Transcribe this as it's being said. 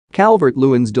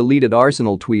Calvert-Lewin's deleted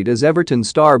Arsenal tweet as Everton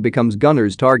star becomes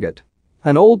Gunners' target.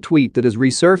 An old tweet that has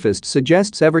resurfaced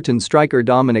suggests Everton striker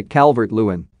Dominic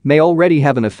Calvert-Lewin may already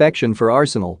have an affection for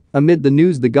Arsenal amid the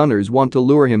news the Gunners want to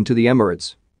lure him to the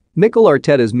Emirates. Mikel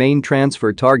Arteta's main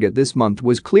transfer target this month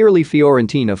was clearly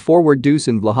Fiorentina forward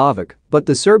Dusan Vlahovic, but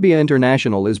the Serbia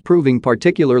international is proving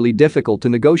particularly difficult to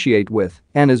negotiate with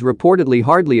and is reportedly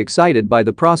hardly excited by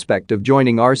the prospect of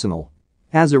joining Arsenal.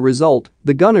 As a result,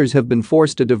 the Gunners have been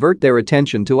forced to divert their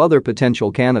attention to other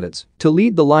potential candidates to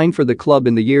lead the line for the club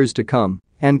in the years to come,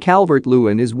 and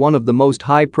Calvert-Lewin is one of the most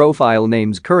high-profile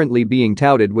names currently being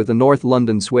touted with a North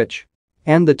London switch.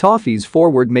 And the Toffees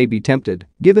forward may be tempted,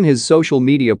 given his social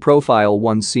media profile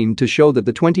once seemed to show that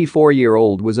the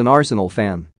 24-year-old was an Arsenal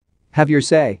fan. Have your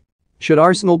say. Should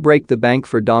Arsenal break the bank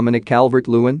for Dominic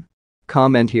Calvert-Lewin?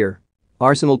 Comment here.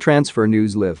 Arsenal transfer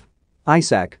news live.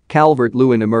 Isak,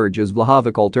 Calvert-Lewin emerge as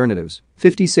Vlahovic alternatives,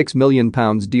 £56 million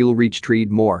deal reached. Read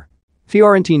more.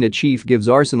 Fiorentina chief gives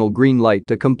Arsenal green light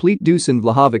to complete Dusan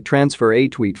Vlahovic transfer. A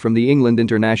tweet from the England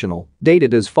international,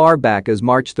 dated as far back as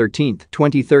March 13,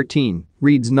 2013,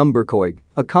 reads Numbercoig,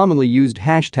 a commonly used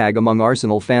hashtag among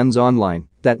Arsenal fans online,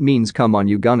 that means come on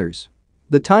you Gunners.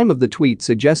 The time of the tweet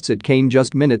suggests it came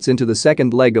just minutes into the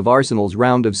second leg of Arsenal's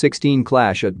round of 16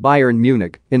 clash at Bayern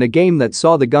Munich in a game that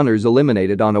saw the Gunners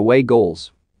eliminated on away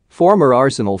goals. Former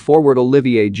Arsenal forward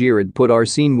Olivier Giroud put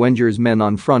Arsene Wenger's men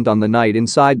on front on the night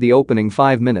inside the opening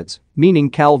 5 minutes, meaning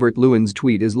Calvert-Lewin's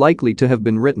tweet is likely to have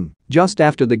been written just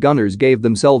after the Gunners gave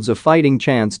themselves a fighting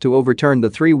chance to overturn the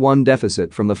 3-1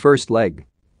 deficit from the first leg.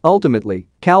 Ultimately,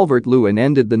 Calvert-Lewin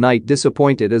ended the night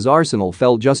disappointed as Arsenal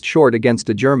fell just short against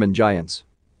the German giants.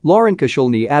 Laurent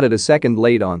Koscielny added a second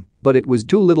late on, but it was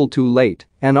too little too late,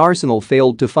 and Arsenal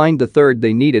failed to find the third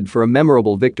they needed for a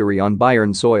memorable victory on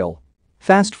Bayern soil.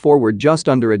 Fast forward just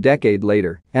under a decade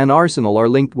later, and Arsenal are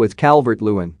linked with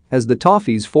Calvert-Lewin, as the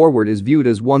Toffees forward is viewed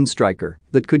as one striker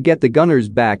that could get the Gunners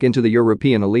back into the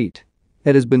European elite.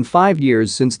 It has been 5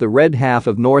 years since the red half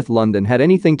of North London had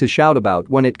anything to shout about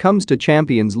when it comes to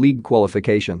Champions League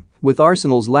qualification, with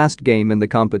Arsenal's last game in the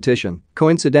competition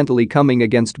coincidentally coming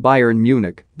against Bayern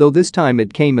Munich, though this time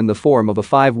it came in the form of a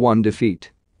 5-1 defeat.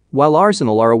 While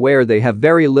Arsenal are aware they have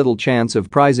very little chance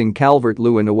of prizing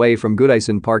Calvert-Lewin away from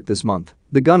Goodison Park this month,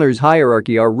 the Gunners'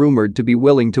 hierarchy are rumoured to be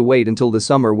willing to wait until the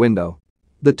summer window.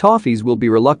 The Toffees will be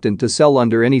reluctant to sell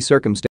under any circumstance.